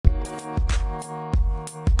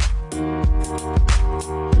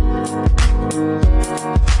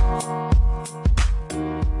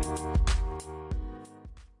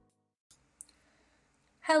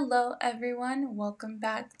Hello, everyone. Welcome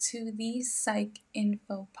back to the Psych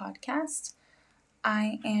Info podcast.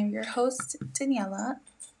 I am your host, Daniela,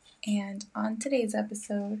 and on today's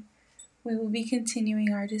episode, we will be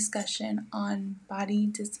continuing our discussion on body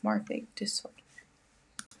dysmorphic disorder.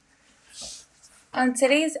 On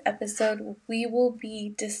today's episode, we will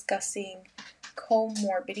be discussing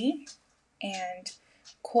comorbidity and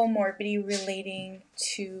comorbidity relating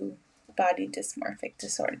to body dysmorphic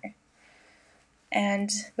disorder.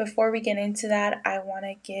 And before we get into that, I want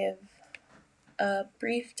to give a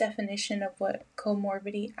brief definition of what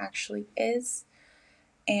comorbidity actually is.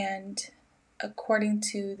 And according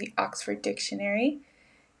to the Oxford Dictionary,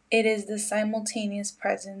 it is the simultaneous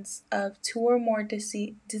presence of two or more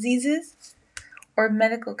diseases or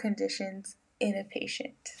medical conditions in a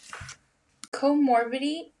patient.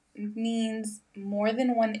 Comorbidity means more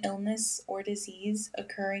than one illness or disease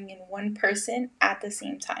occurring in one person at the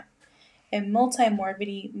same time. And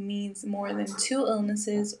multimorbidity means more than two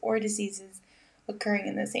illnesses or diseases occurring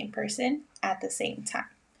in the same person at the same time.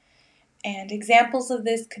 And examples of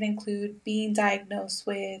this could include being diagnosed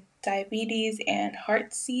with diabetes and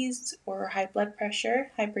heart disease or high blood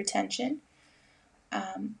pressure, hypertension,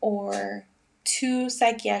 or two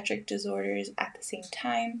psychiatric disorders at the same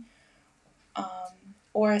time,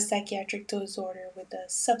 or a psychiatric disorder with a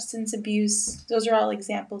substance abuse. Those are all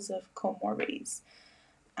examples of comorbidities.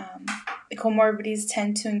 The comorbidities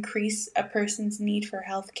tend to increase a person's need for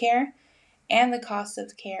health care and the cost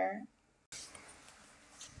of care.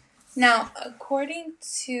 Now, according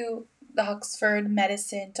to the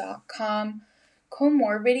OxfordMedicine.com,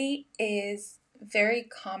 comorbidity is very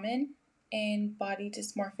common in body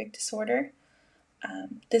dysmorphic disorder.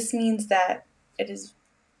 This means that it is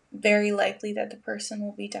very likely that the person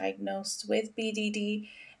will be diagnosed with BDD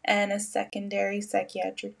and a secondary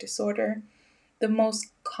psychiatric disorder. The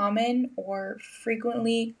most common or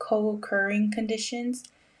frequently co-occurring conditions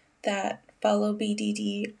that follow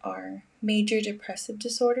BDD are major depressive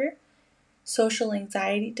disorder, social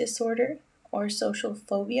anxiety disorder or social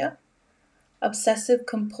phobia, obsessive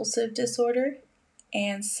compulsive disorder,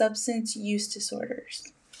 and substance use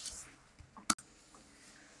disorders.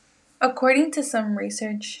 According to some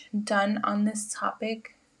research done on this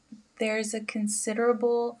topic, there's a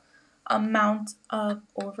considerable amount of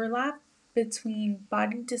overlap between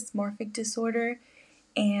body dysmorphic disorder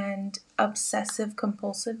and obsessive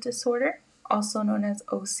compulsive disorder, also known as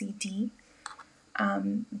OCD.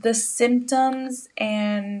 The symptoms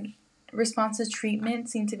and response to treatment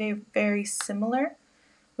seem to be very similar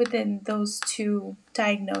within those two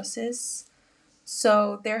diagnoses.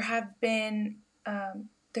 So there have been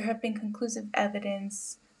conclusive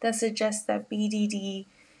evidence that suggests that BDD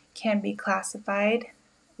can be classified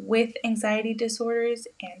with anxiety disorders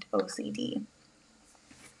and OCD.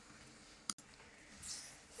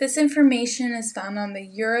 This information is found on the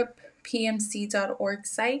europepmc.org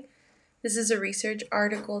site. This is a research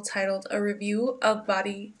article titled A Review of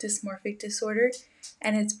Body Dysmorphic Disorder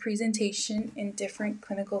and its Presentation in Different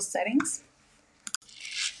Clinical Settings.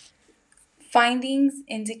 Findings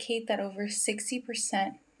indicate that over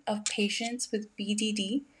 60% of patients with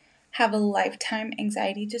BDD have a lifetime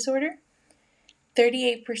anxiety disorder.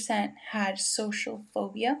 38% had social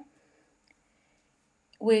phobia,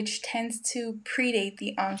 which tends to predate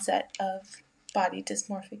the onset of body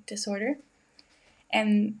dysmorphic disorder.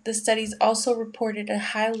 And the studies also reported a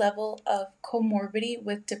high level of comorbidity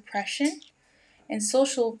with depression and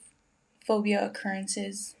social phobia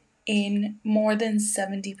occurrences in more than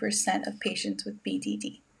 70% of patients with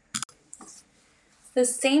BDD. The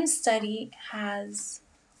same study has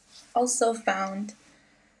also found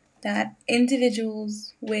that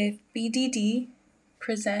individuals with BDD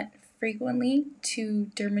present frequently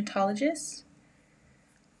to dermatologists.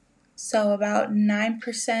 So about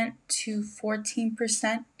 9% to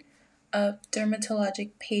 14% of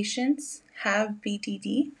dermatologic patients have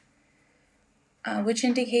BDD, which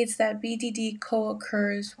indicates that BDD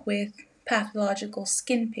co-occurs with pathological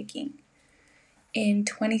skin picking in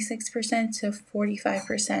 26% to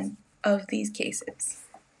 45% of these cases.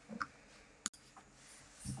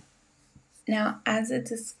 Now, as a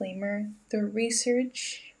disclaimer, the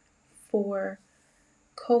research for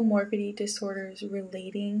comorbidity disorders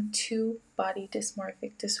relating to body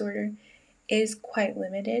dysmorphic disorder is quite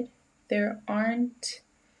limited. There aren't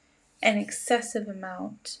an excessive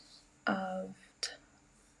amount of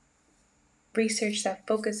research that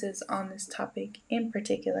focuses on this topic in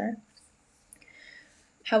particular.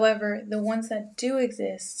 However, the ones that do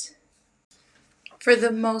exist, for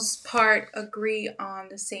the most part, agree on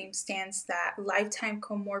the same stance that lifetime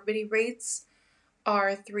comorbidity rates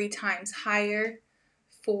are 3 times higher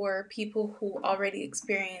for people who already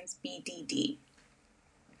experience BDD.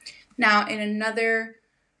 Now, in another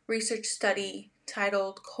research study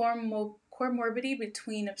titled Comorbidity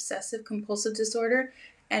Between Obsessive Compulsive Disorder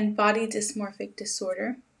and Body Dysmorphic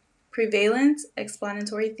Disorder, Prevalence,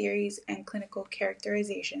 Explanatory Theories, and Clinical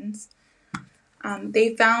Characterizations,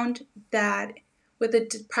 they found that with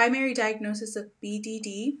a primary diagnosis of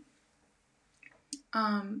BDD,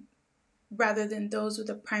 rather than those with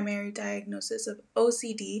a primary diagnosis of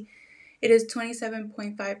OCD, it is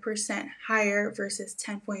 27.5% higher versus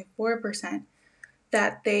 10.4%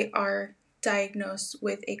 that they are diagnosed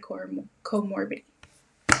with a comorbidity.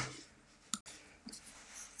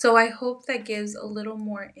 So I hope that gives a little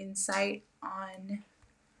more insight on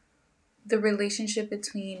the relationship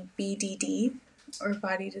between BDD, or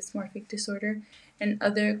body dysmorphic disorder, and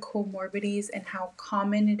other comorbidities, and how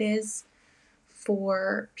common it is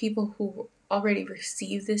for people who already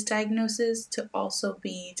receive this diagnosis to also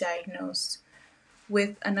be diagnosed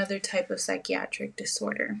with another type of psychiatric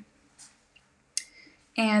disorder.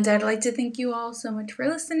 And I'd like to thank you all so much for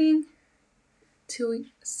listening to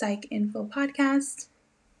Psych Info Podcast,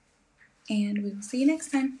 and we will see you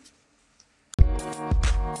next time.